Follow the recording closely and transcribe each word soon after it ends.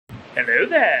Hello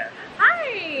there.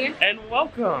 Hi. And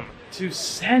welcome to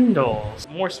Sandals.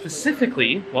 More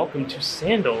specifically, welcome to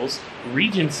Sandals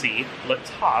Regency La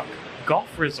Toc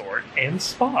Golf Resort and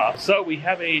Spa. So we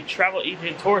have a travel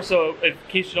agent tour. So in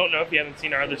case you don't know, if you haven't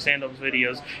seen our other Sandals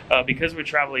videos, because we're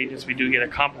travel agents, we do get a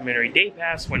complimentary day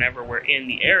pass whenever we're in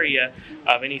the area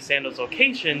of any Sandals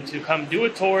location to come do a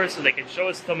tour so they can show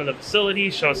us some of the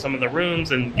facilities, show us some of the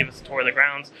rooms, and give us a tour of the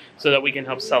grounds so that we can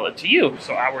help sell it to you.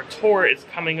 So our tour is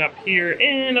coming up here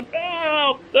in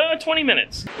about 20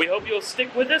 minutes. We hope you'll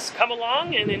stick with us, come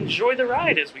along, and enjoy the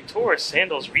ride as we tour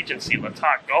Sandals Regency La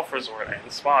Toc Golf Resort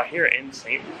and Spa here in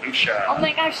St. Lucia. Oh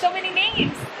my gosh, so many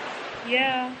names.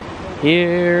 Yeah.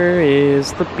 Here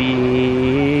is the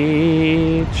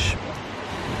beach.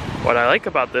 What I like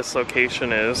about this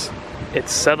location is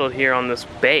it's settled here on this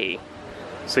bay.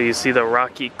 So you see the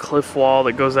rocky cliff wall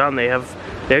that goes out, and they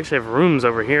actually have rooms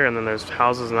over here, and then there's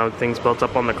houses and other things built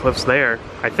up on the cliffs there.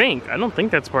 I don't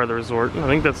think that's part of the resort. I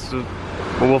think that's, well,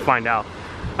 we'll find out.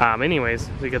 Anyways,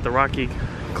 we get the rocky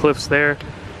cliffs there,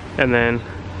 and then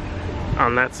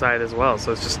on that side as well.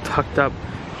 So it's just tucked up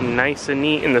nice and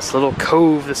neat in this little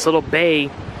cove, this little bay.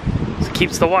 It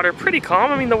keeps the water pretty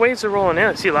calm. I mean, the waves are rolling in.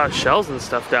 I see a lot of shells and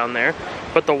stuff down there,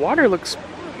 but the water looks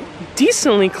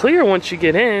decently clear once you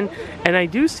get in. And I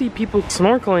do see people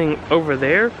snorkeling over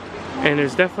there, and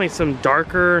there's definitely some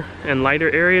darker and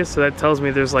lighter areas, so that tells me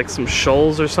there's like some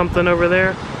shoals or something over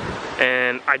there.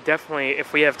 And I definitely,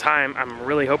 if we have time, I'm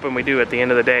really hoping we do at the end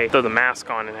of the day, throw the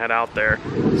mask on and head out there.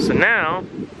 So now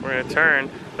we're gonna turn,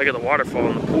 look at the waterfall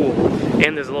in the pool,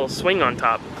 and there's a little swing on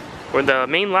top. Where the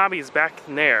main lobby is back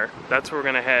in there, that's where we're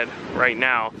gonna head right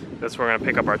now. That's where we're gonna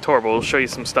pick up our tour, but we'll show you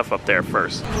some stuff up there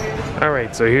first. All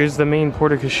right, so here's the main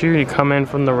porte cochere. You come in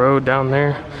from the road down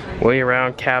there, way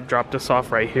around, cab dropped us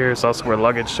off right here. It's also where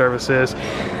luggage service is.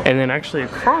 And then actually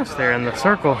across there in the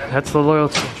circle, that's the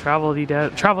loyalty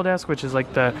travel desk, which is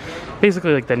like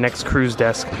basically like the next cruise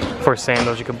desk for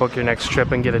Sandals. You can book your next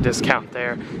trip and get a discount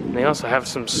there. And they also have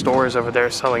some stores over there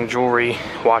selling jewelry,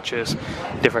 watches,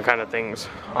 different kind of things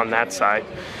on that side.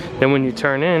 Then when you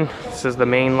turn in, this is the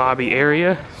main lobby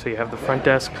area. So you have the front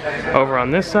desk over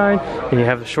on this side, and you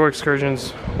have the shore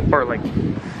excursions, or like,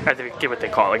 I forget what they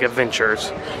call it, like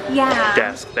adventures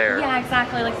desk there. Yeah,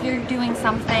 exactly. Like you're doing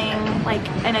something like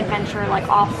an adventure like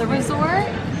off the resort.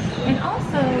 And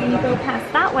also, when you go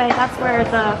past that way, that's where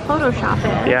the photo shop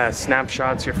is. Yeah,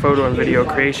 snapshots, your photo and video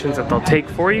creations that they'll take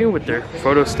for you with their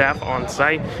photo staff on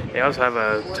site. They also have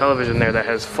a television there that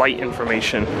has flight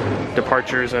information,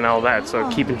 departures and all that, so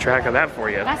keeping track of that for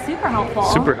you. That's super helpful.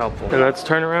 Super helpful. And let's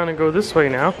turn around and go this way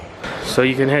now. So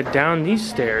you can head down these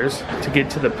stairs to get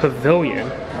to the pavilion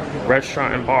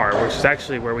restaurant and bar, which is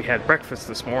actually where we had breakfast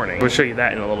this morning. We'll show you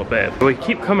that in a little bit. But we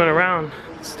keep coming around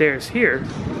the stairs here,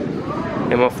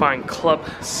 and we'll find Club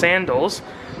Sandals.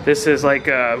 This is like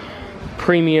a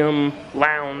premium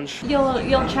lounge.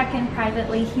 You'll check in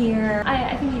privately here.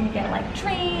 I think you can get like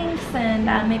drinks and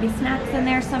maybe snacks in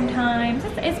there sometimes.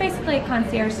 It's basically a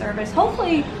concierge service.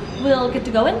 Hopefully we'll get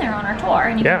to go in there on our tour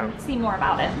and you can see more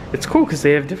about it. It's cool because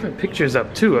they have different pictures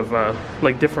up too of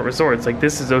like different resorts. Like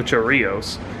this is Ocho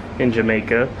Rios in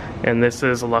Jamaica, and this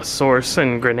is La Source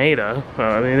in Grenada.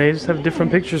 I mean, they just have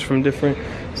different pictures from different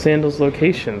Sandals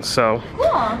locations, so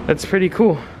that's pretty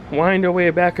cool. Wind our way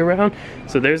back around.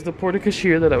 So there's the porte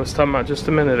cochere that I was talking about just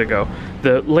a minute ago.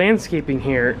 The landscaping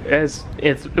here, as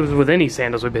it was with any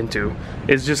Sandals we've been to,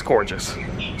 is just gorgeous.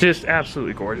 Just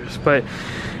absolutely gorgeous. But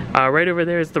right over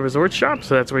there is the resort shop,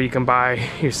 so that's where you can buy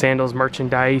your Sandals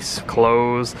merchandise,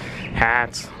 clothes,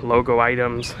 hats, logo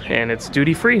items, and it's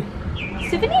duty free.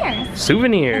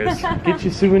 Souvenirs. Get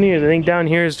you souvenirs. I think down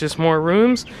here is just more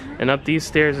rooms, and up these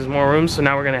stairs is more rooms. So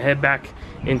now we're gonna head back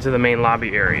into the main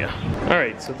lobby area. All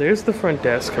right, so there's the front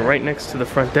desk, and right next to the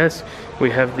front desk we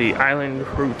have the Island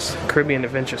Roots Caribbean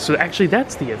Adventure. So actually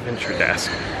that's the adventure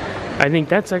desk. I think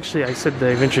that's actually, I said the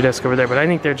adventure desk over there, but I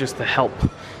think they're just the help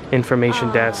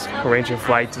information desk, arranging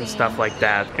flights and stuff like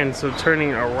that. And so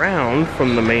turning around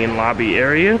from the main lobby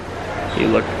area, you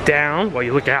look down, well,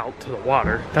 you look out to the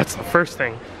water. That's the first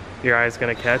thing your eye's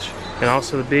gonna catch. And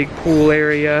also the big pool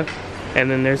area.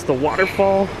 And then there's the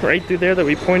waterfall right through there that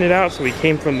we pointed out. So we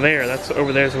came from there. That's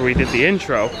over there is where we did the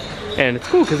intro. And it's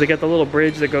cool because they got the little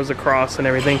bridge that goes across and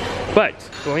everything. But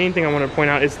the main thing I want to point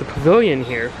out is the pavilion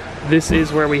here. This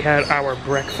is where we had our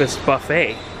breakfast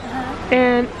buffet.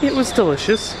 And it was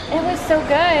delicious. It was so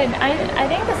good. I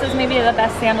think this is maybe the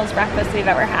best Sandals breakfast we've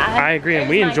ever had. I agree, and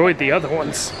we enjoyed the other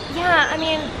ones. Yeah, I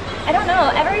mean, I don't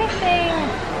know. Everything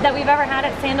that we've ever had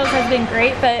at Sandals has been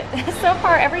great, but so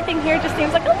far everything here just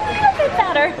seems like a little bit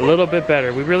better. A little bit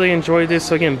better. We really enjoyed this.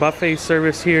 So again, buffet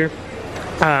service here.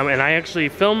 And I actually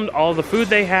filmed all the food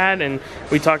they had, and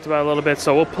we talked about it a little bit,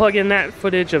 so we'll plug in that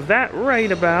footage of that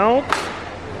right about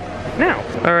now.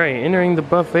 All right, entering the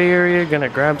buffet area, gonna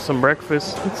grab some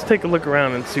breakfast. Let's take a look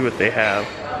around and see what they have.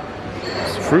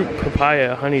 Fruit,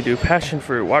 papaya, honeydew, passion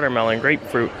fruit, watermelon,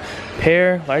 grapefruit,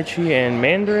 pear, lychee, and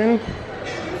mandarin.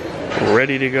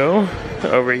 Ready to go.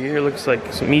 Over here looks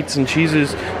like some meats and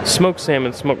cheeses, smoked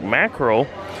salmon, smoked mackerel,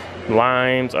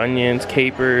 limes, onions,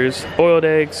 capers, boiled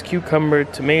eggs, cucumber,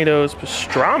 tomatoes,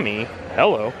 pastrami,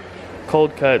 hello,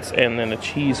 cold cuts, and then a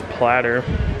cheese platter.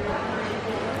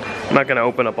 I'm not gonna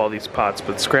open up all these pots,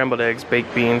 but scrambled eggs,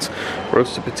 baked beans,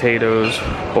 roasted potatoes,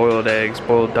 boiled eggs,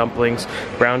 boiled dumplings,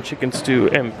 brown chicken stew,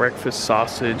 and breakfast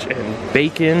sausage and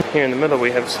bacon. Here in the middle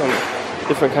we have some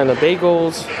different kind of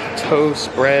bagels,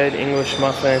 toast, bread, English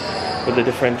muffin with the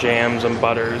different jams and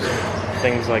butters,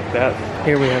 things like that.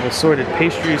 Here we have assorted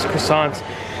pastries, croissants,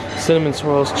 cinnamon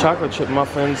swirls, chocolate chip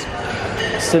muffins,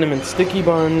 cinnamon sticky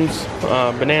buns,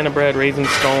 banana bread, raisin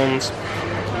scones,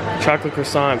 chocolate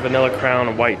croissant, vanilla crown,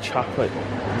 and white chocolate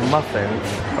muffin.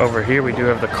 Over here we do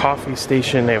have the coffee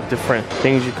station. They have different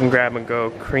things you can grab and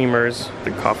go. Creamers, the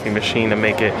coffee machine to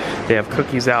make it. They have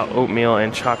cookies out, oatmeal,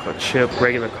 and chocolate chip,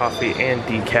 regular coffee, and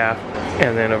decaf.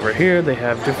 And then over here they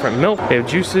have different milk. They have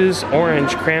juices,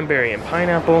 orange, cranberry, and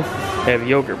pineapple. They have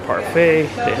yogurt parfait.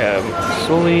 They have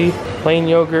soli, plain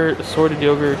yogurt, assorted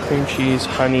yogurt, cream cheese,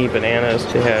 honey, bananas.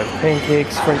 They have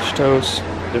pancakes, French toast,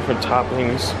 different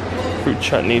toppings, fruit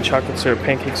chutney, chocolate syrup,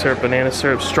 pancake syrup, banana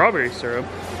syrup, strawberry syrup,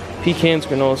 pecans,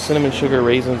 granola, cinnamon sugar,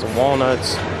 raisins, and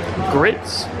walnuts,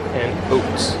 grits, and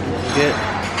oats. You get,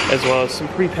 as well as some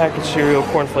prepackaged cereal,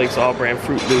 cornflakes, all brand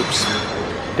Fruit Loops,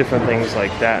 different things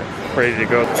like that, ready to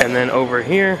go. And then over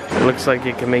here, it looks like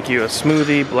it can make you a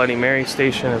smoothie, Bloody Mary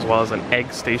station, as well as an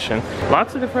egg station.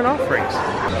 Lots of different offerings.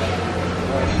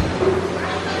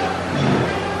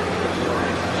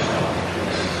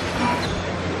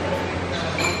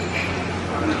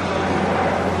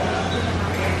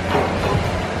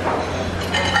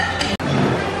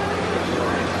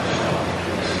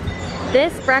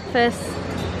 This breakfast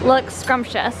looks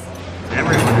scrumptious.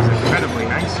 Everyone is incredibly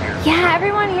nice here. Yeah,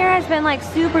 everyone here has been like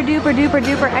super duper duper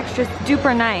duper extra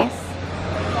duper nice.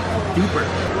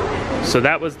 Duper. So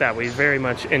that was that. We very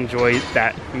much enjoyed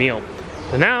that meal.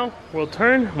 So now we'll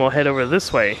turn, we'll head over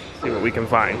this way, see what we can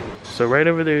find. So right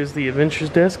over there is the adventures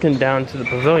desk, and down to the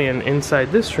pavilion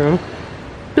inside this room,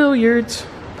 billiards.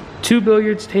 2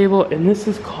 billiards table, and this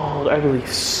is called, I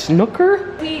believe,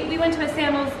 snooker? We went to a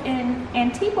Sandals in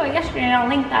Antigua yesterday, and I'll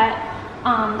link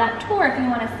that tour if you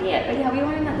want to see it. But yeah, we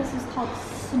learned that this is called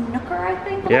snooker, I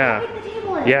think. But yeah. look how big the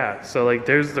table is. Yeah, so like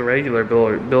there's the regular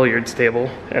billiards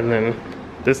table, and then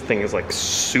this thing is like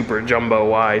super jumbo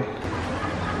wide.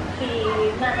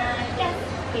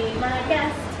 Be my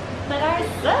guest, let our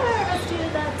service to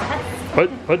the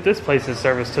test. Put this place's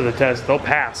service to the test. They'll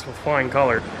pass with flying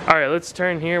color. All right, let's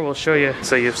turn here. We'll show you.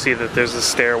 So you'll see that there's a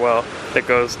stairwell that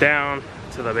goes down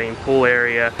to the main pool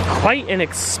area. Quite an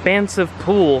expansive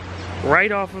pool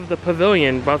right off of the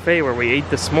pavilion buffet where we ate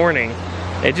this morning.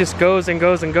 It just goes and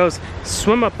goes and goes.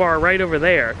 Swim up bar right over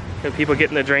there. And people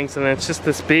getting the drinks, and then it's just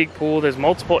this big pool. There's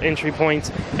multiple entry points,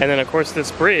 and then of course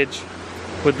this bridge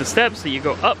with the steps that you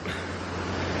go up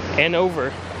and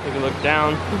over. You can look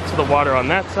down to the water on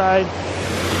that side,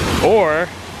 or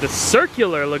the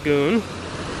circular lagoon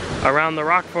around the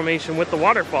rock formation with the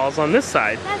waterfalls on this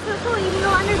side. That's so cool, you can go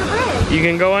under the bridge. You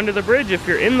can go under the bridge if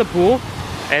you're in the pool,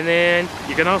 and then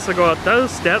you can also go up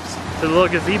those steps to the little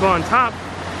gazebo on top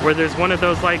where there's one of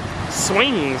those like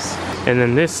swings. And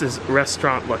then this is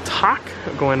Restaurant La Toc,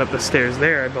 going up the stairs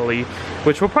there, I believe,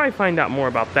 which we'll probably find out more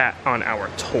about that on our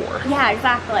tour. Yeah,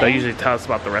 exactly. They'll usually tell us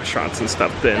about the restaurants and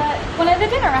stuff then. One of the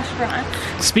dinner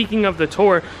restaurants. Speaking of the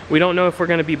tour, we don't know if we're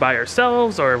going to be by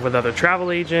ourselves or with other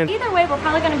travel agents. Either way, we're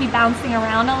probably going to be bouncing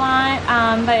around a lot,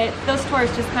 but those tours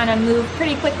just kind of move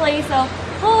pretty quickly, so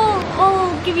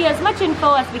we'll give you as much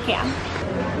info as we can.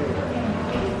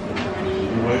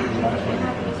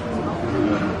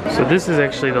 So this is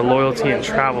actually the loyalty and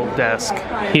travel desk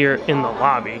here in the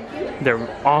lobby. Their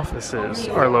offices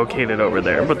are located over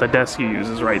there, but the desk you use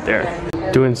is right there.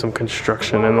 Doing some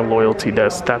construction in the loyalty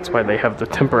desk. That's why they have the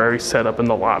temporary setup in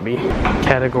the lobby.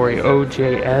 Category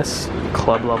OJS,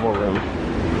 club level room.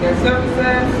 Their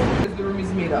services, the room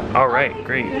is made up. All right,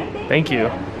 great. Thank you.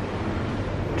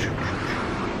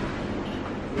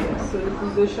 So this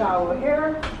is the shower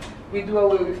here. We do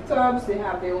away with tubs. They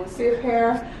have their own safe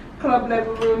hair. Club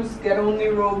level rooms get only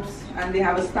robes, and they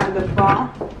have a standard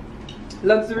bar.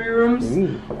 Luxury rooms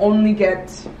only get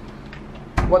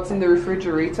what's in the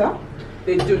refrigerator.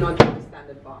 They do not get the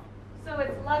standard bar. So So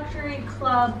it's luxury,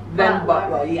 club, then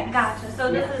butler. butler, yes. Gotcha.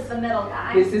 So this is the middle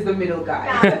guy. This is the middle guy.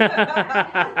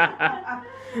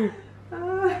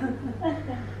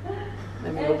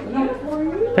 Let me open it for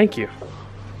you. Thank you.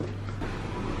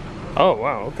 Oh,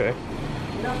 wow, okay.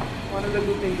 You know, one of the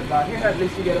good things about here, at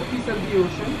least you get a piece of the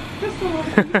ocean. Just a little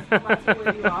piece, no matter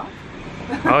where you are.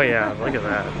 Oh yeah, look at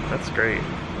that. That's great.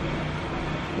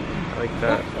 I like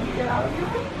that. Get out of here.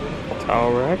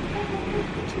 Towel rack.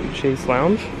 Chase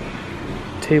lounge.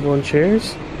 Table and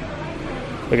chairs.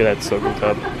 Look at that soaking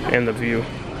tub. And the view.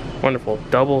 Wonderful.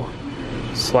 Double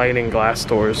sliding glass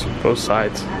doors, both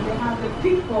sides. And they have the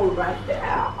people right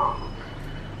there.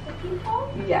 The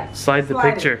people? Yes. Slide the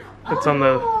picture. It's on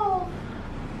the...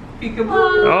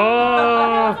 Peekaboo.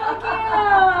 Oh!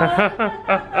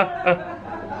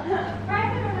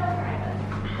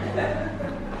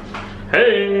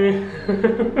 Hey!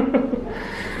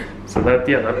 So that,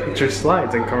 yeah, that picture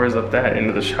slides and covers up that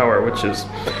into the shower, which is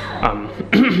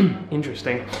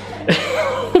interesting.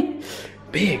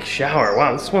 Big shower.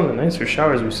 Wow, this is one of the nicer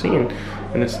showers we've seen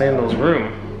in the Sandals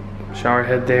room. Shower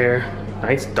head there,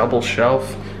 nice double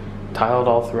shelf, tiled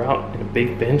all throughout, and a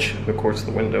big bench, and of course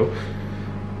the window.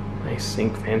 Nice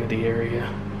sink vanity area.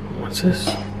 What's this?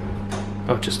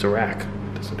 Oh, just a rack.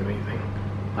 Doesn't do anything.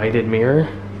 Lighted mirror,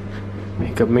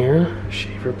 makeup mirror,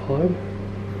 shaver plug,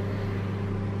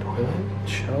 toilet,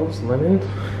 shelves, linen,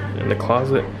 and the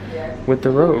closet with the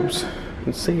robes.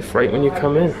 It's safe right when you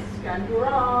come in.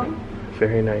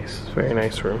 Very nice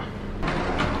room.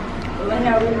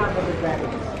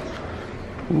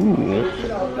 Ooh.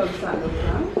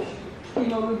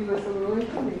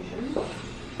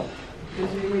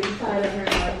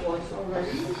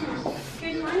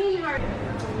 Good morning, Hart.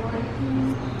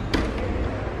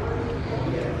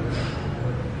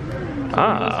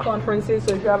 Ah. Conferences,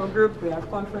 so if you have a group, we have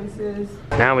conferences.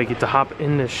 Now we get to hop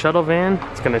in the shuttle van.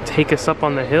 It's gonna take us up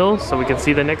on the hill so we can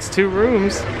see the next two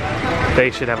rooms.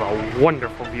 They should have a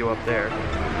wonderful view up there.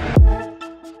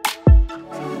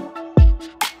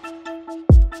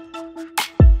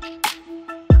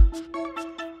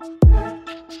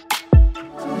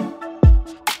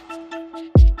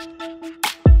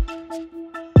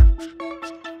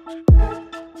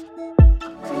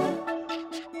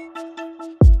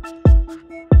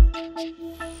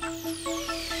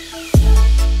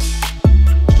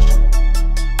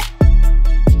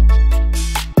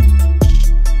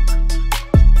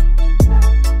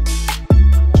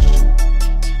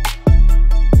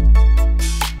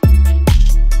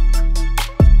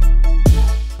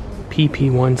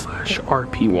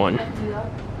 PP1/RP1. You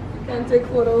can take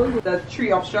photos. The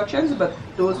tree obstructions, but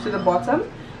those to the bottom,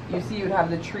 you see you'd have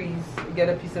the trees, get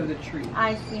a piece of the tree.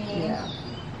 I see. Yeah.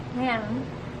 Man,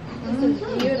 this is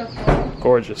beautiful.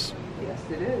 Gorgeous. Yes,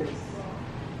 it is.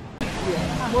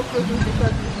 Yeah. Most of these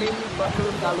because mainly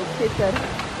bathrooms are located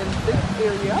in this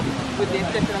area with the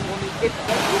exception of only 8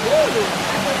 bedrooms.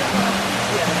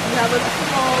 Yeah. We have a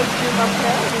small gym up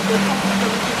here with the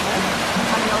comfortable equipment,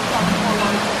 and we also have small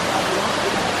laundry area.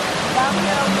 Down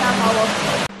here we have our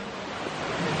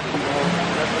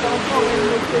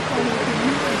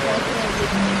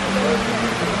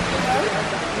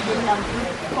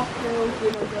cocktails,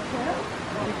 dinners up here.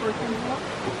 One person up.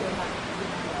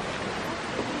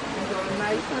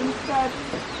 Nice sunset.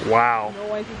 Wow. No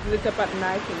one is lit up at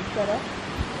night and set up.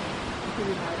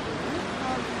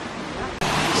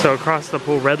 So across the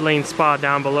pool, Red Lane Spa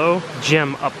down below,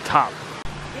 gym up top.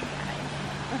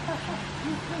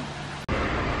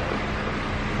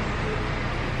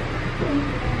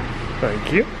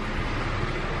 Thank you.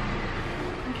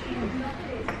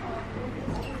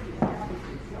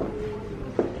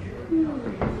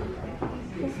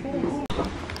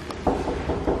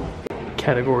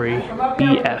 Category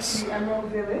BS. Emerald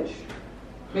Village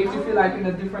makes you feel like in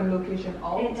a different location It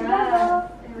altogether. does.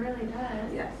 It really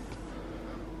does. Yes.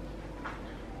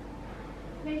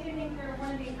 Makes you think they're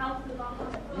one of these houses off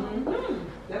of the phone.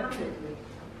 Definitely.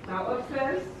 Now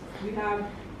upstairs we have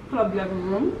club level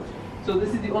room. So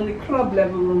this is the only club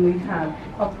level room we have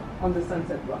up on the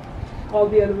Sunset Block. All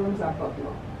the other rooms are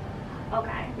butler.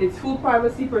 Okay. It's full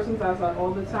privacy. Persons outside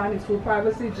all the time. It's full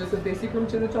privacy. Just a basic room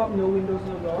to the top. No windows,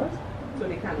 no doors. So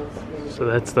they cannot see anything. So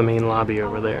that's the main lobby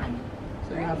over there.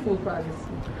 So you have full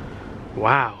privacy.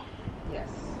 Wow. Yes.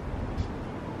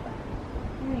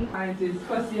 And it's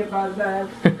fussy about that.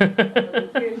 The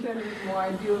location is more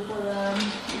ideal for them,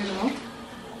 you know.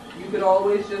 You could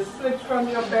always just switch from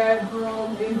your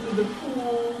bedroom into the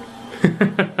pool. You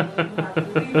don't have to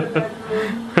leave the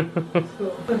bedroom. So,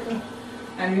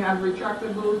 and you have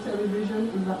retractable television.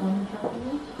 Is that one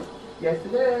retractable? Yes,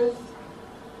 it is.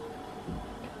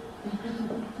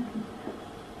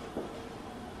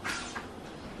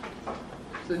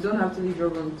 So you don't have to leave your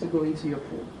room to go into your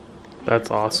pool.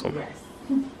 That's awesome.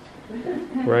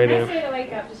 Right in. Nice way to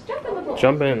wake up. Just jump in the pool.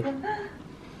 Jump in.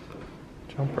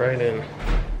 Jump right in.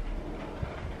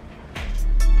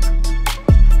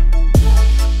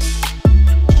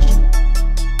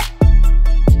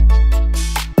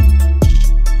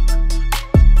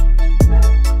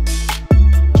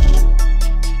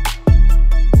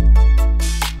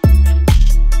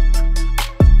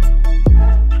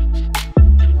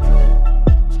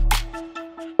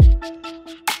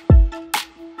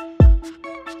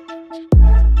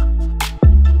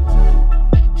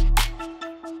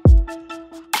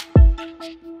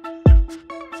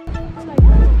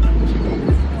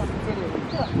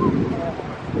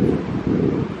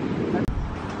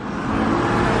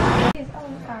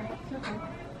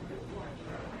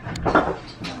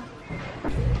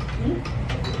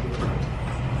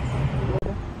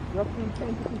 Roughly 10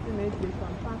 to 15 minutes based on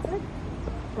traffic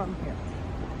from here.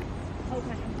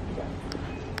 Okay.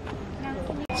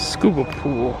 Scuba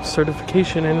pool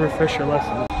certification and refresher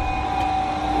lesson. We have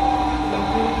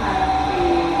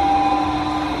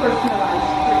a personalized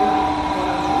trainer.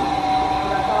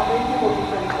 That's all they do over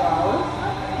 24 hours.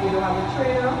 We don't have a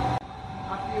trainer.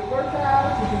 After your workout,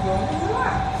 you can go and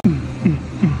relax.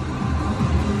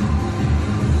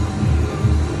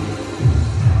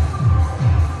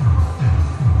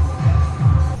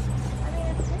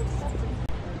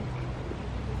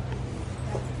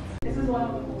 This is one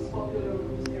of the most popular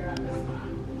rooms here at the spa.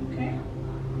 Okay?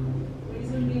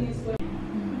 Reason being is for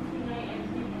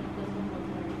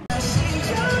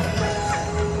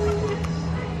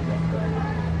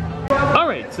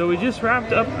Alright, so we just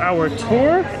wrapped up our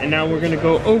tour, and now we're going to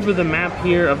go over the map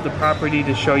here of the property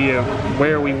to show you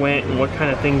where we went and what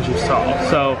kind of things you saw.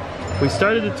 So we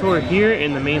started the tour here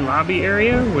in the main lobby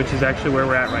area, which is actually where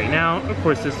we're at right now. Of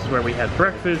course, this is where we had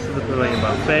breakfast, the pavilion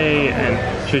buffet,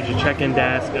 and showed you check-in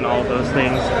desk and all those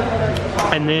things.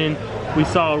 And then we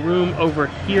saw a room over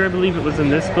here. I believe it was in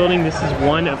this building. This is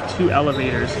one of 2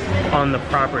 elevators on the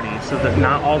property, so that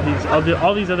not all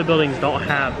these other buildings don't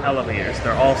have elevators.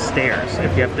 They're all stairs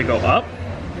if you have to go up.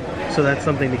 So that's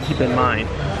something to keep in mind.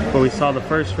 But we saw the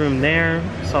first room there,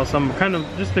 saw some kind of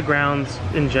just the grounds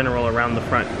in general around the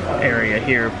front area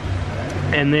here.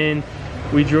 And then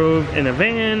we drove in a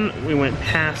van, we went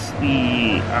past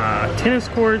the tennis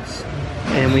courts,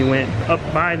 and we went up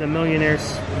by the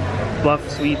Millionaire's Bluff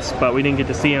Suites, but we didn't get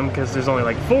to see them because there's only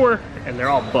like 4 and they're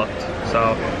all booked.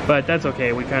 So, but that's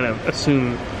okay, we kind of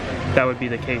assumed that would be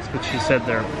the case, but she said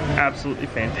they're absolutely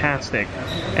fantastic.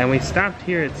 And we stopped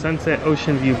here at Sunset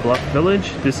Ocean View Bluff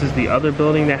Village. This is the other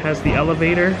building that has the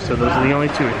elevator, so those are the only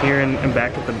 2 here and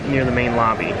back at near the main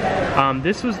lobby.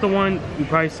 This was the one you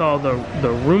probably saw the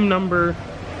room number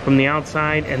from the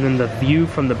outside, and then the view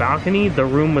from the balcony. The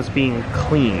room was being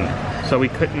cleaned, so we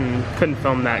couldn't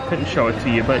film that, couldn't show it to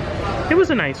you, but it was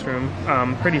a nice room,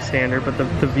 pretty standard, but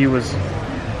the view was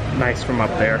nice from up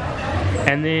there.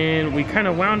 And then we kind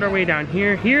of wound our way down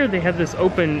here. Here they had this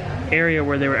open area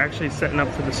where they were actually setting up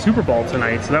for the Super Bowl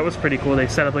tonight, so that was pretty cool. They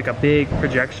set up like a big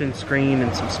projection screen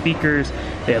and some speakers.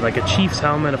 They had like a Chiefs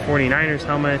helmet, a 49ers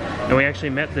helmet, and we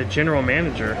actually met the general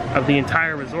manager of the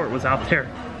entire resort, was out there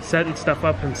setting stuff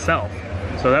up himself.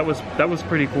 So that was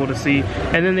pretty cool to see.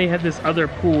 And then they had this other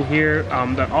pool here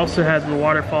that also had the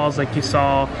waterfalls like you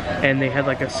saw, and they had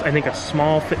like I think a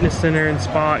small fitness center and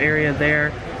spa area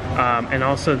there. And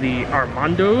also the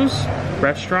Armando's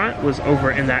restaurant was over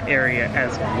in that area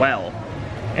as well.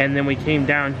 And then we came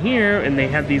down here and they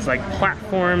had these like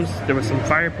platforms. There was some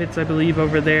fire pits, I believe,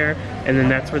 over there. And then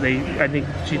that's where I think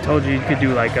she told you could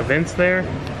do like events there.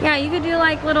 Yeah, you could do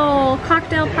like little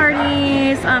cocktail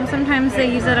parties. Sometimes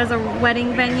they use it as a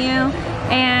wedding venue.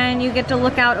 And you get to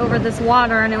look out over this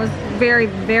water, and it was very,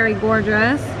 very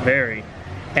gorgeous. Very.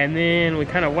 And then we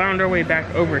kind of wound our way back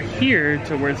over here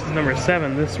to where this is number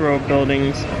 7, this row of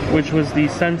buildings, which was the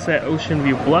Sunset Ocean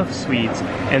View Bluff Suites.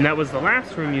 And that was the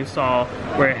last room you saw,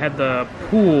 where it had the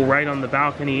pool right on the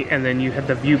balcony, and then you had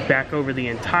the view back over the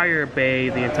entire bay,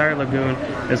 the entire lagoon,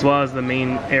 as well as the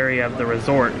main area of the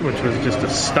resort, which was just a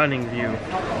stunning view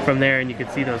from there. And you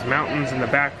could see those mountains in the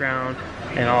background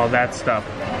and all of that stuff.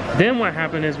 Then what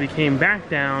happened is we came back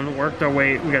down, worked our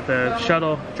way, we got the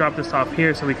shuttle, dropped us off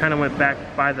here, so we kind of went back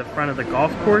by the front of the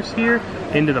golf course here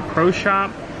into the pro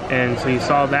shop. And so you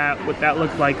saw that, what that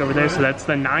looked like over there. So that's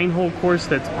the 9-hole course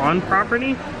that's on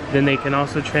property. Then they can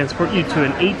also transport you to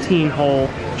an 18-hole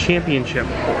championship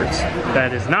course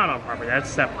that is not on property, that's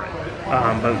separate.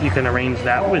 But you can arrange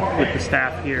that with the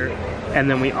staff here. And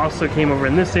then we also came over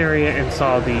in this area and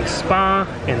saw the spa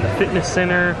and the fitness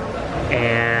center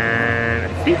And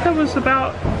I think that was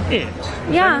about it.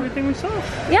 Was that everything we saw?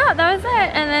 Yeah, that was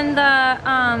it. And then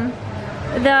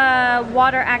the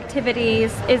water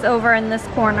activities is over in this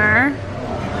corner.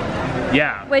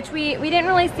 Yeah. Which we didn't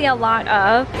really see a lot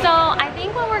of. So I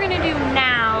think what we're gonna do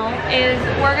now is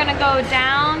we're gonna go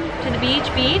down to the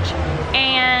beach,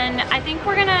 and I think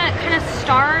we're gonna kind of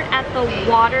start at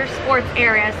the water sports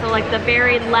area, so like the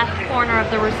very left corner of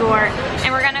the resort,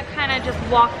 and we're gonna kind of just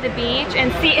walk the beach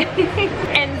and see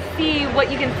and see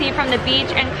what you can see from the beach,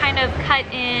 and kind of cut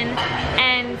in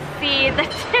and see the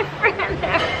different.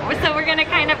 So we're gonna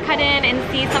kind of cut in and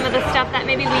see some of the stuff that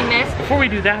maybe we missed. Before we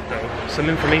do that though, some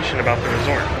information about the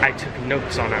resort. I took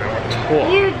notes on our tour.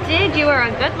 You did. You were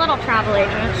a good little travel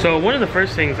agent. So one of the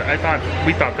first things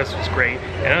we thought this was great,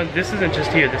 and this isn't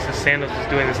just here, this is Sandals is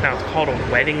doing this now. It's called a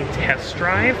wedding test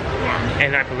drive. Yeah.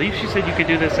 And I believe she said you could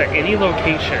do this at any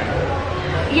location.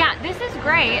 Yeah, this is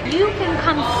great. You can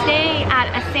come stay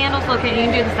at a Sandals location. You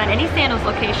can do this at any Sandals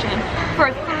location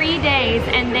for 3 days,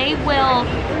 and they will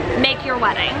make your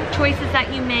wedding. Choices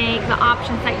that you make, the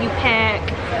options that you pick,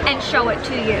 and show it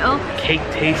to you. Cake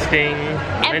tasting,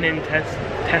 linen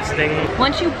testing.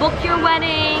 Once you book your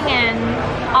wedding and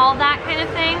all that kind of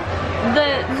thing,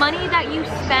 the money that you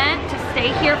spent to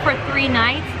stay here for 3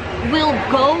 nights will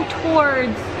go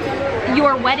towards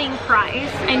your wedding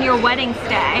price and your wedding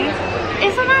stay.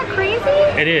 Isn't that crazy?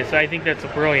 It is. I think that's a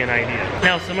brilliant idea.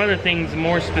 Now, some other things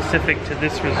more specific to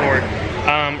this resort.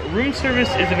 Room service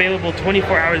is available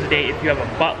 24 hours a day if you have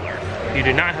a butler. If you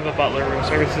do not have a butler, room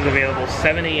service is available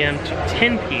 7 a.m. to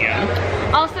 10 p.m.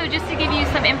 Also, just to give you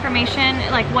some information,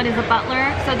 like what is a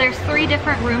butler? So there's 3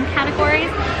 different room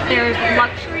categories. There's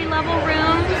luxury level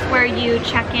rooms where you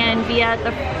check in via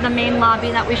the main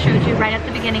lobby that we showed you right at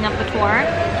the beginning of the tour.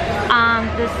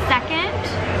 The second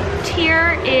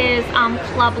tier is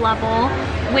club level,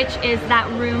 which is that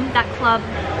room, that club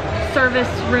service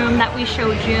room that we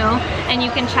showed you, and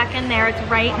you can check in there. It's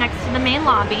right next to the main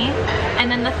lobby. And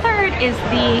then the third is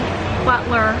the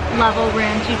butler level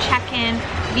rooms. You check in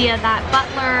via that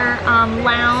butler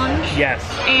lounge. Yes.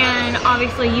 And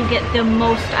obviously you get the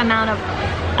most amount of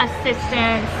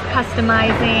assistance,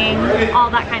 customizing,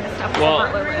 all that kind of stuff.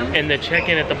 Well, and the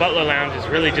check-in at the butler lounge is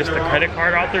really just the credit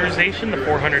card authorization, the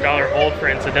 $400 hold for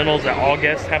incidentals that all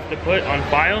guests have to put on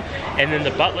file, and then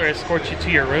the butler escorts you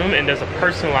to your room and does a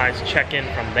personalized check-in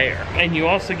from there. And you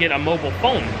also get a mobile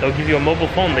phone. They'll give you a mobile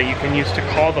phone that you can use to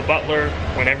call the butler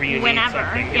whenever you need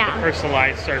something. Get the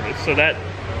personalized service. So that,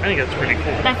 I think that's pretty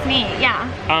cool. That's neat, yeah.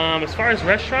 As far as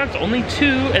restaurants, only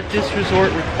 2 at this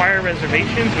resort require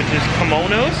reservations, which is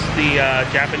Kimonos, the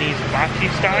Japanese hibachi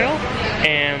style,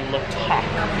 and La Toc,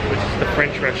 which is the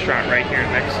French restaurant right here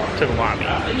next to the lobby.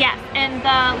 Yes, and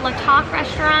the La Toc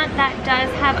restaurant, that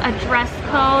does have a dress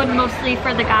code, mostly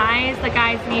for the guys. The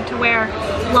guys need to wear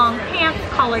long pants,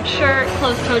 collared shirt,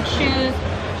 closed-toed shoes.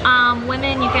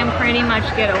 Women, you can pretty much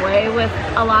get away with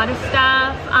a lot of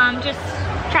stuff. Just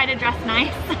try to dress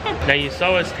nice. Now you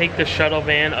saw us take the shuttle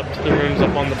van up to the rooms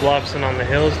up on the bluffs and on the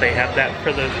hills. They have that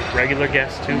for the regular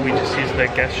guests too. We just use the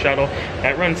guest shuttle.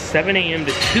 That runs 7 a.m.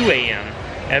 to 2 a.m.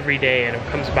 every day, and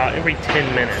it comes about every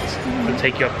 10 minutes to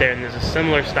take you up there. And there's a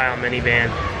similar style minivan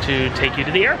to take you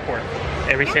to the airport.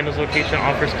 Every Sandals location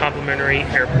offers complimentary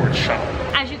airport shuttle.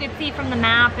 As you can see from the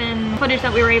map and footage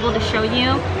that we were able to show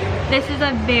you, this is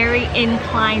a very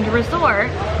inclined resort.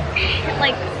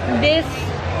 Like, this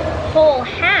whole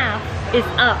half is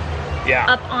up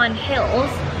on hills.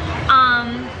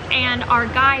 And our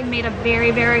guide made a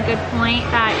very, very good point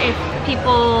that if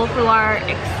people who are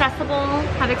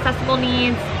have accessible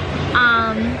needs,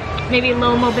 maybe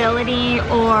low mobility,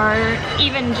 or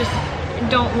even just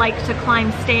don't like to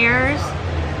climb stairs,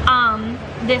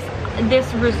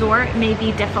 this resort may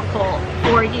be difficult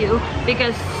for you,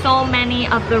 because so many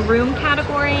of the room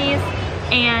categories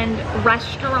and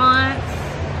restaurants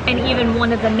and even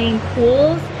one of the main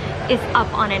pools is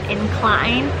up on an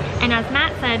incline. And as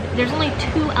Matt said, there's only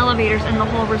 2 elevators in the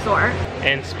whole resort.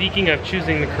 And speaking of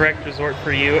choosing the correct resort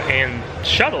for you and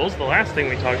shuttles, the last thing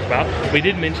we talked about, we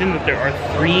did mention that there are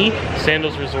 3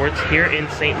 Sandals resorts here in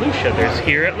St. Lucia. There's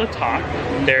here at La Toc,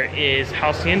 there is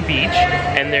Halcyon Beach,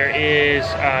 and there is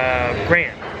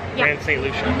Grande St.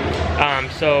 Lucia.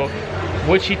 So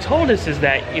what she told us is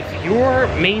that if your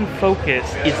main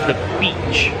focus is the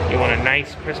beach, you want a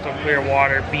nice crystal clear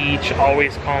water, beach,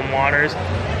 always calm waters,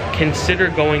 consider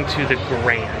going to the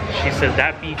Grande. She said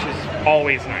that beach is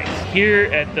always nice. Here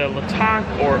at the La Toc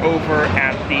or over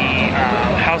at the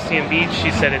Halcyon Beach, she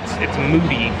said it's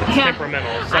moody, it's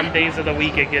temperamental. Some days of the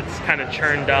week it gets kind of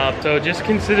churned up. So just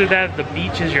consider that if the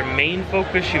beach is your main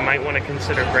focus, you might want to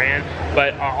consider Grande.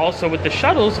 But also with the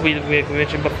shuttles, we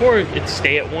mentioned before, it's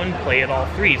stay at one, play at all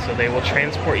three. So they will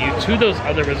transport you to those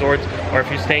other resorts, or if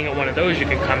you're staying at one of those, you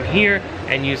can come here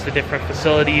and use the different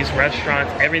facilities,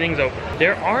 restaurants, everything's open.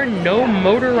 There are no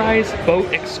motorized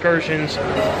boat excursions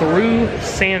through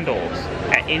Sandals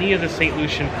at any of the St.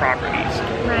 Lucian properties.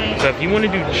 Right. So if you want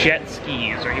to do jet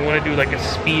skis or you want to do like a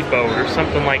speedboat or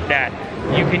something like that,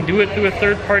 you can do it through a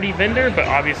third-party vendor, but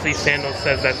obviously Sandals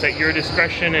says that's at your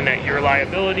discretion and at your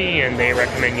liability, and they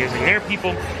recommend using their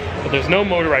people. But there's no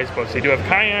motorized boats. They do have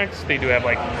kayaks, they do have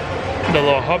like the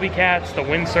little hobby cats, the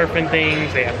windsurfing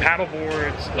things, they have paddle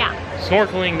boards,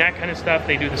 snorkeling, that kind of stuff.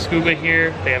 They do the scuba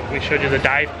here. They have, we showed you the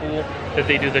dive pool that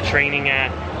they do the training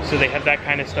at. So they have that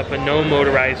kind of stuff, but no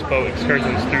motorized boat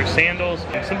excursions through Sandals.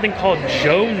 Something called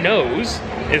Joe Knows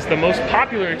is the most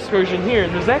popular excursion here.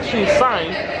 There's actually a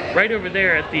sign right over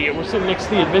there at the, we're sitting next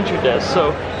to the adventure desk. So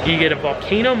you get a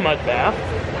volcano mud bath.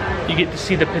 You get to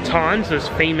see the pitons, those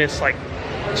famous like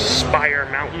spire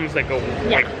mountains that go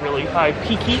like really high,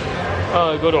 peaky.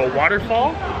 Go to a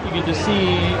waterfall. You get to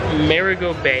see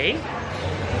Marigot Bay.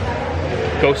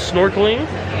 Go snorkeling.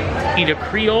 Eat a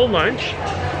Creole lunch.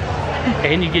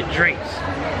 And you get drinks.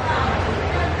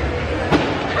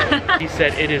 He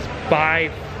said it is by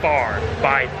far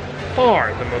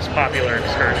the most popular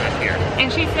excursion here.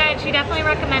 And she said she definitely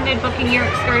recommended booking your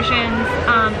excursions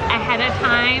ahead of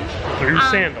time. Through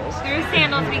Sandals. Through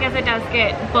Sandals, because it does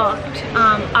get booked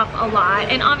up a lot.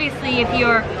 And obviously if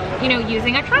you're, you know,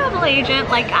 using a travel agent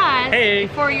like us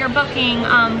for your booking,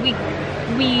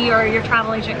 we or your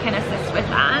travel agent can assist with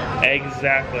that.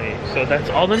 Exactly. So that's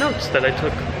all the notes that I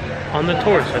took on the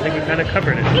tour, so I think we kind of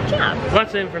covered it. Good job.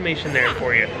 Lots of information there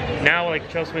for you. Now, like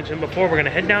Chelsea mentioned before, we're gonna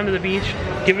head down to the beach,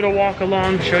 give it a walk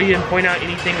along, show you and point out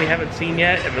anything we haven't seen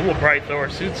yet, and then we'll probably throw our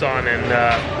suits on and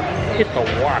hit the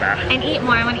water. And eat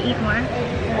more. I want to eat more.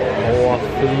 More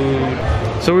food.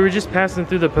 So we were just passing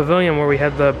through the pavilion where we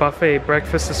had the buffet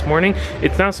breakfast this morning.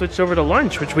 It's now switched over to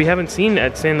lunch, which we haven't seen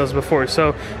at Sandals before.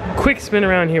 So quick spin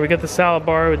around here. We got the salad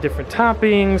bar with different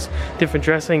toppings, different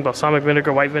dressing, balsamic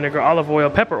vinegar, white vinegar, olive oil,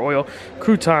 pepper oil,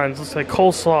 croutons, looks like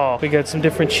coleslaw. We got some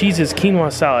different cheeses,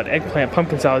 quinoa salad, eggplant,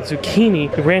 pumpkin salad, zucchini,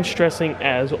 ranch dressing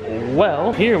as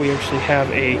well. Here we actually have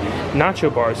a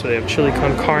nacho bar. So they have chili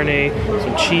con carne,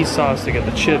 some cheese sauce. They got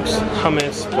the chips,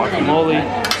 hummus,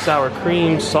 guacamole, sour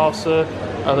cream, salsa,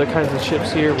 other kinds of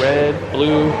chips here, red,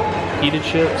 blue, heated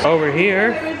chips. Over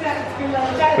here,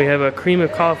 we have a cream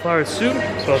of cauliflower soup,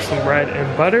 as well as some bread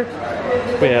and butter.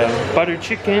 We have butter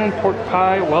chicken, pork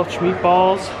pie, Welch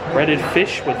meatballs, breaded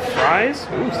fish with fries.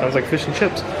 Ooh, sounds like fish and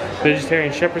chips.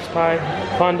 Vegetarian shepherd's pie,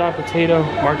 fondant potato,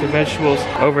 market vegetables.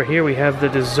 Over here we have the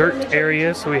dessert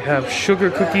area. So we have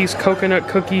sugar cookies, coconut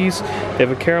cookies. They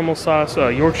have a caramel sauce,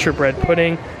 Yorkshire bread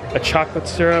pudding, a chocolate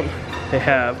syrup. They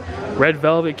have red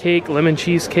velvet cake, lemon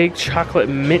cheesecake, chocolate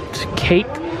mint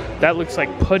cake. That looks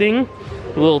like pudding.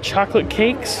 Little chocolate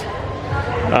cakes,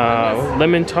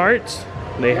 lemon tarts.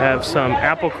 They have some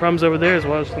apple crumbs over there as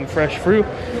well as some fresh fruit.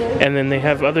 And then they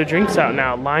have other drinks out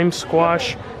now. Lime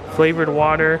squash, flavored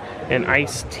water, and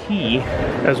iced tea,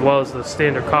 as well as the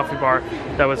standard coffee bar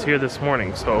that was here this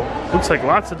morning. So looks like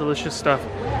lots of delicious stuff.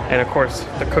 And of course,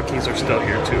 the cookies are still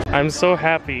here too. I'm so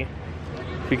happy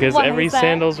because every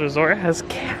Sandals resort has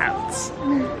cats.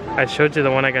 I showed you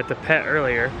the one I got to pet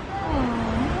earlier.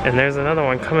 And there's another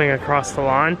one coming across the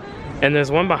lawn. And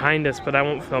there's one behind us, but I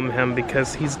won't film him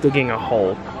because he's digging a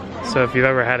hole. So if you've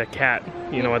ever had a cat,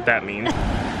 you know what that means.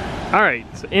 All right,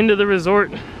 so into the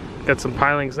resort. Got some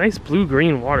pilings, nice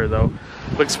blue-green water though.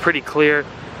 Looks pretty clear.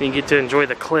 You get to enjoy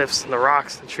the cliffs and the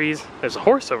rocks, the trees. There's a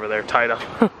horse over there tied up.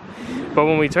 But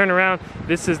when we turn around,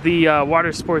 this is the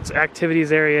water sports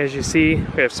activities area. As you see,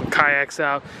 we have some kayaks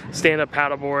out, stand-up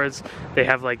paddle boards. They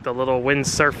have like the little wind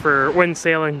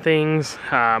sailing things.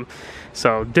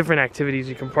 So different activities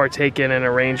you can partake in and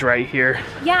arrange right here.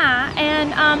 Yeah,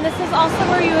 and this is also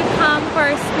where you would come for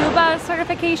a scuba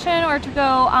certification or to go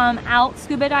out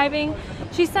scuba diving.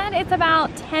 She said it's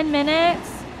about 10 minutes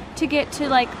to get to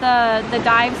like the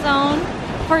dive zone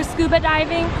for scuba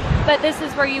diving, but this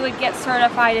is where you would get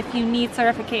certified if you need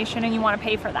certification and you want to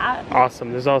pay for that.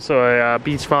 Awesome. There's also a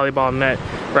beach volleyball net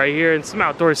right here and some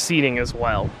outdoor seating as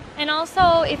well. And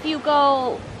also if you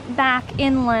go back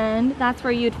inland, that's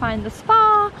where you'd find the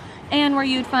spa and where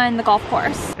you'd find the golf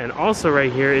course. And also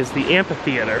right here is the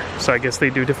amphitheater. So I guess they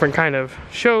do different kind of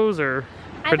shows or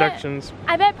productions.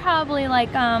 I bet probably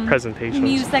like presentations.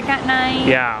 Music at night.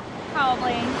 Yeah.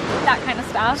 Probably that kind of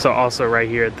stuff. So also right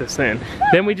here at this end.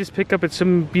 Then we just pick up, it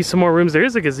should be some more rooms. There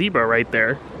is a gazebo right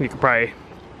there. You could probably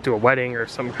do a wedding or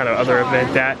some kind of other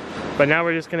event that. But now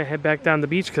we're just gonna head back down the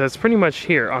beach because it's pretty much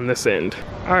here on this end.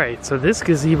 All right, so this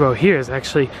gazebo here is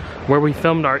actually where we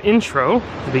filmed our intro,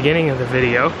 the beginning of the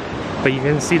video. But you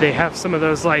can see they have some of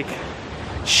those like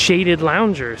shaded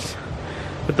loungers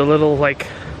with the little like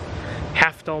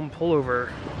half dome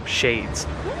pullover shades.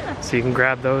 Yeah. So you can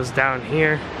grab those down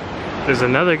here. There's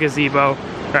another gazebo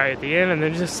right at the end, and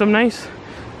there's just some nice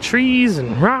trees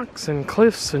and rocks and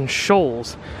cliffs and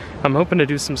shoals. I'm hoping to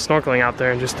do some snorkeling out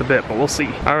there in just a bit, but we'll see.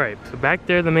 All right, so back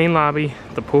there, the main lobby,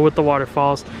 the pool with the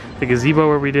waterfalls, the gazebo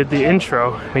where we did the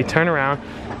intro. We turn around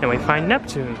and we find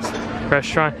Neptune's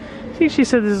restaurant. See, she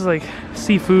said this is like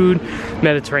seafood,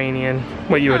 Mediterranean,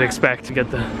 what you would expect to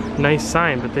get the nice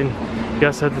sign, but then you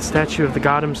also have the statue of the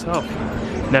god himself,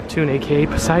 Neptune, aka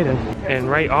Poseidon. And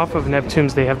right off of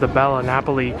Neptune's, they have the Bella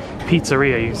Napoli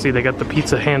pizzeria. You can see they got the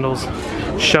pizza handles,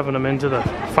 shoving them into the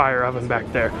fire oven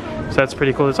back there. So that's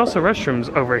pretty cool. There's also restrooms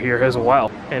over here as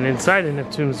well. And inside of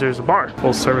Neptune's, there's a bar,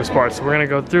 full service bar. So we're gonna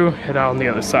go through, head out on the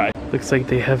other side. Looks like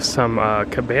they have some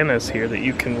cabanas here that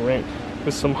you can rent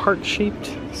with some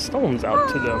heart-shaped stones out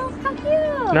to them. How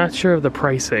cute. Not sure of the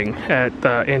pricing. At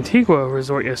the Antigua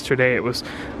resort yesterday, it was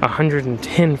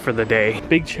 $110 for the day.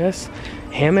 Big chests,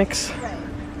 hammocks,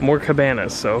 more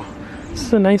cabanas. So this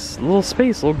is a nice little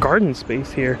space, little garden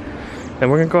space here. And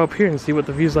we're gonna go up here and see what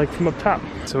the view's like from up top.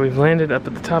 So we've landed up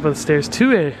at the top of the stairs.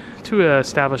 Two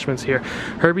establishments here.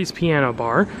 Herbie's Piano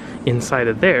Bar inside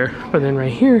of there. But then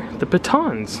right here, the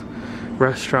Batons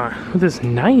restaurant with this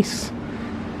nice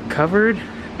covered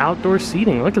outdoor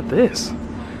seating. Look at this.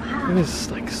 Wow.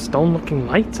 There's like stone looking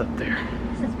lights up there.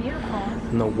 This is beautiful.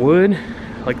 And the wood,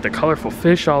 like the colorful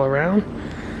fish all around.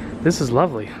 This is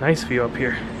lovely. Nice view up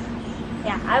here.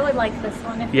 Yeah, I would like this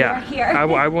one if you're here.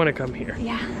 I want to come here.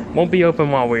 Yeah. Won't be open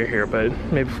while we're here, but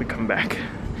maybe if we come back.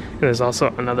 And there's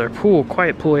also another pool,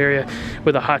 quiet pool area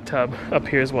with a hot tub up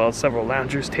here as well as several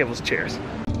loungers, tables, chairs.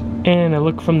 And a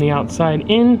look from the outside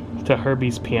in to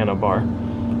Herbie's Piano Bar.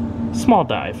 Small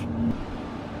dive.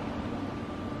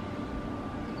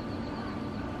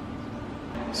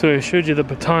 So I showed you the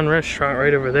Baton restaurant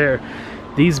right over there.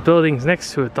 These buildings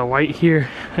next to it, the white here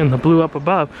and the blue up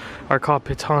above, are called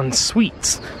Baton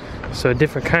Suites. So a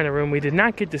different kind of room. We did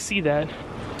not get to see that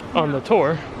on the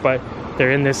tour, but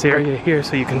they're in this area here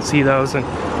so you can see those and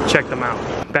check them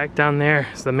out. Back down there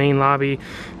is the main lobby,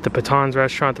 the Baton's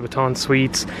restaurant, the Baton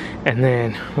Suites, and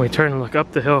then when we turn and look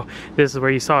up the hill, this is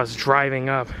where you saw us driving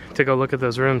up to go look at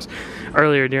those rooms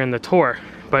earlier during the tour.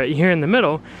 But here in the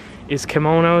middle is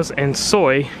kimonos and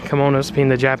soy, kimonos being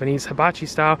the Japanese hibachi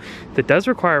style that does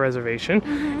require a reservation,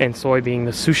 and soy being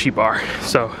the sushi bar.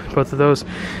 So both of those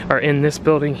are in this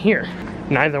building here.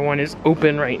 Neither one is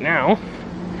open right now,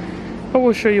 but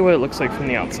we'll show you what it looks like from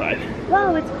the outside.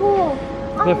 Whoa, it's cool.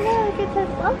 Oh Look. Look, it says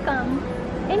welcome.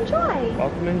 Enjoy.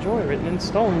 Welcome, enjoy, written in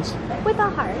stones. With a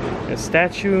heart. A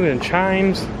statue and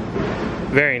chimes.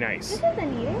 Very nice. This is a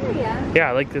neat area. Yeah,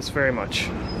 I like this very much.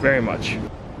 Very much.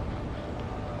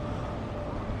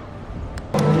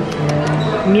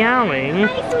 Meowing.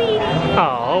 Hi, sweetie.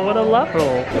 Oh, what a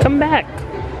lovely. Come back.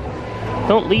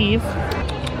 Don't leave.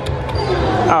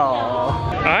 Oh.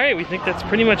 Alright, we think that's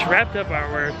pretty much wrapped up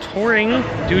our touring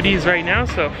duties right now,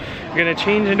 so we're gonna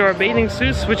change into our bathing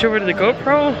suits, switch over to the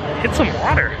GoPro, hit some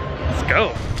water. Let's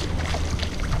go.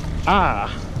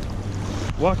 Ah,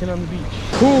 walking on the beach.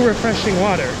 Cool, refreshing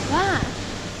water. Wow.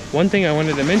 One thing I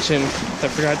wanted to mention, I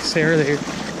forgot to say earlier,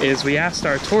 is we asked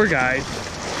our tour guide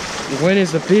when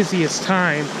is the busiest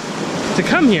time to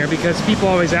come here, because people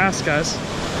always ask us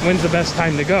when's the best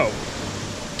time to go.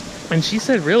 And she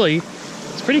said really,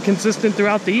 it's pretty consistent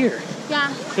throughout the year.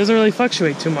 Yeah. Doesn't really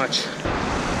fluctuate too much.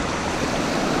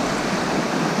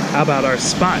 How about our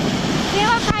spot? We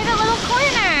have a private little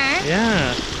corner.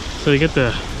 Yeah. So they get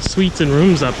the suites and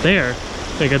rooms up there.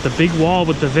 They got the big wall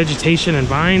with the vegetation and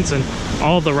vines and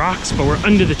all the rocks, but we're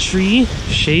under the tree,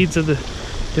 shades of the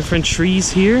different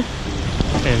trees here.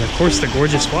 And of course the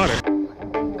gorgeous water.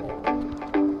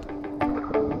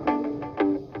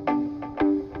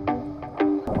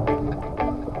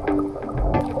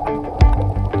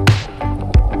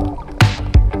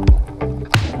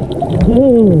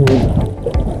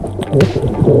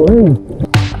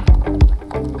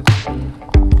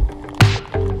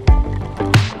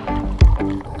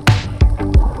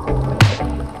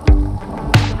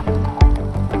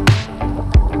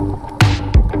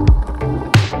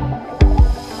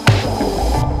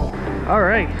 All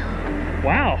right,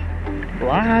 wow, a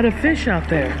lot of fish out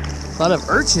there. A lot of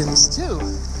urchins too.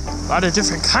 A lot of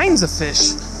different kinds of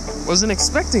fish. Wasn't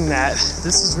expecting that.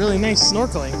 This is really nice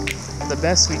snorkeling. The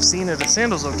best we've seen at a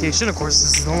Sandals location. Of course,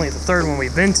 this is only the third one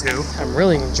we've been to. I'm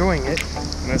really enjoying it.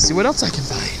 I'm gonna see what else I can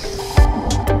find.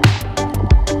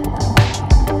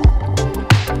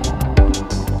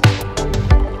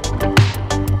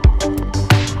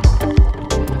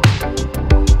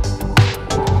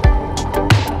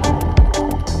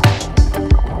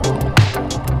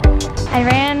 I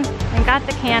ran and got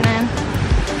the cannon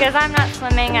because I'm not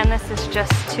swimming and this is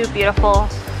just too beautiful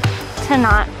to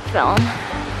not film.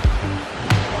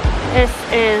 This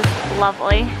is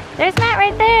lovely. There's Matt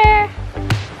right there.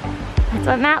 That's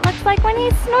what Matt looks like when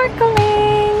he's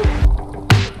snorkeling.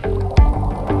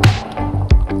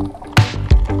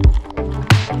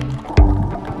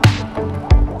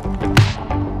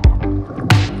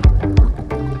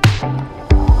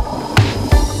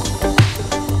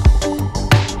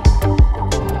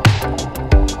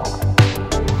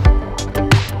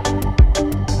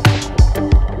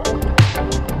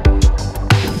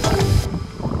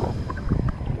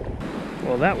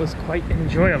 Well, that was quite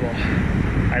enjoyable.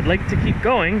 I'd like to keep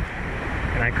going,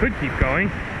 and I could keep going.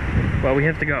 Well, we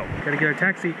have to go. Gotta get our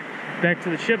taxi back to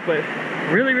the ship, but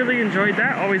really enjoyed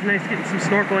that. Always nice getting some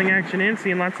snorkeling action in,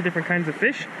 seeing lots of different kinds of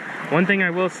fish. One thing I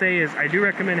will say is I do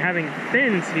recommend having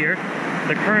fins here.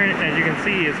 The current, as you can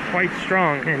see, is quite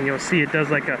strong, and you'll see it does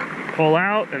like a pull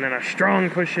out and then a strong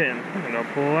push in, and a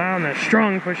pull out and a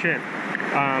strong push in.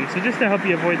 So just to help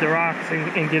you avoid the rocks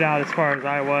and get out as far as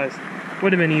I was.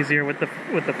 Would have been easier with the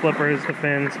flippers, the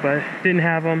fins, but didn't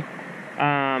have them.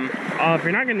 If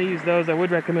you're not going to use those, I would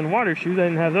recommend water shoes. I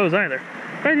didn't have those either,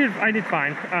 but I did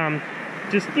fine.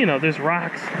 Just, you know, there's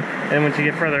rocks, and once you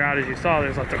get further out, as you saw,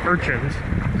 there's lots of urchins.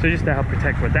 So just to help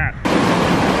protect with that.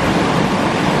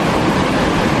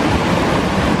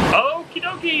 Okie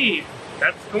dokie,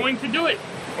 that's going to do it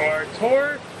for our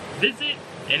tour, visit,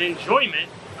 and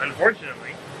enjoyment,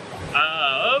 unfortunately,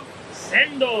 of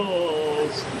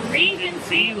Sandals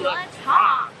Regency La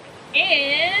Toc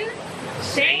in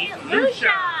St.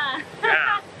 Lucia.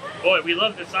 Yeah. Boy, we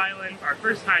love this island. Our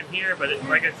first time here, but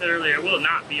like I said earlier, it will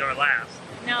not be our last.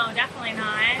 No, definitely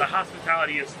not. The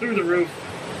hospitality is through the roof.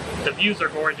 The views are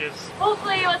gorgeous.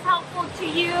 Hopefully it was helpful to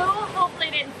you. Hopefully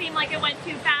it didn't seem like it went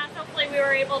too fast. Hopefully we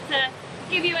were able to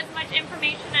give you as much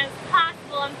information as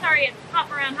possible. I'm sorry it's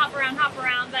hop around,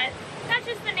 but that's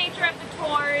just the nature of the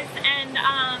tours. And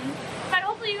but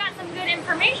hopefully you got some good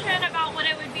information about what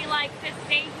it would be like to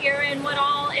stay here and what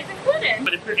all is included.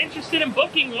 But if you're interested in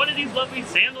booking one of these lovely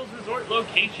Sandals resort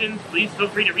locations, please feel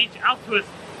free to reach out to us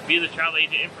via the travel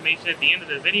agent information at the end of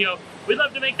the video. We'd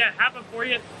love to make that happen for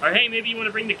you. Or hey, maybe you want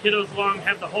to bring the kiddos along,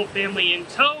 have the whole family in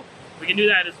tow. We can do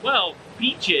that as well.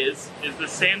 Beaches is the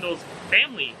Sandals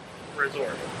family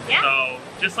resort. Yeah. So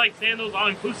just like Sandals, all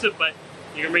inclusive, but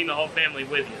you can bring the whole family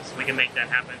with you, so we can make that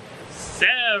happen.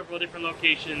 Several different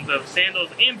locations of Sandals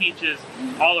and beaches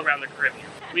all around the Caribbean.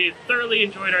 We thoroughly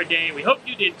enjoyed our day. We hope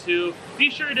you did too. Be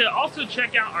sure to also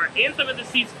check out our Anthem of the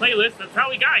Seas playlist. That's how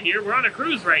we got here. We're on a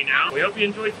cruise right now. We hope you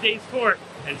enjoyed today's tour.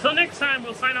 Until next time,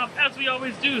 we'll sign off as we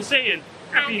always do, saying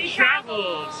happy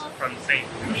travels from St.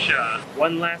 Lucia.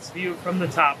 One last view from the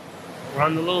top. We're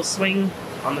on the little swing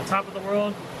on the top of the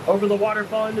world, over the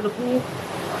waterfall into the pool.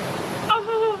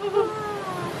 Oh.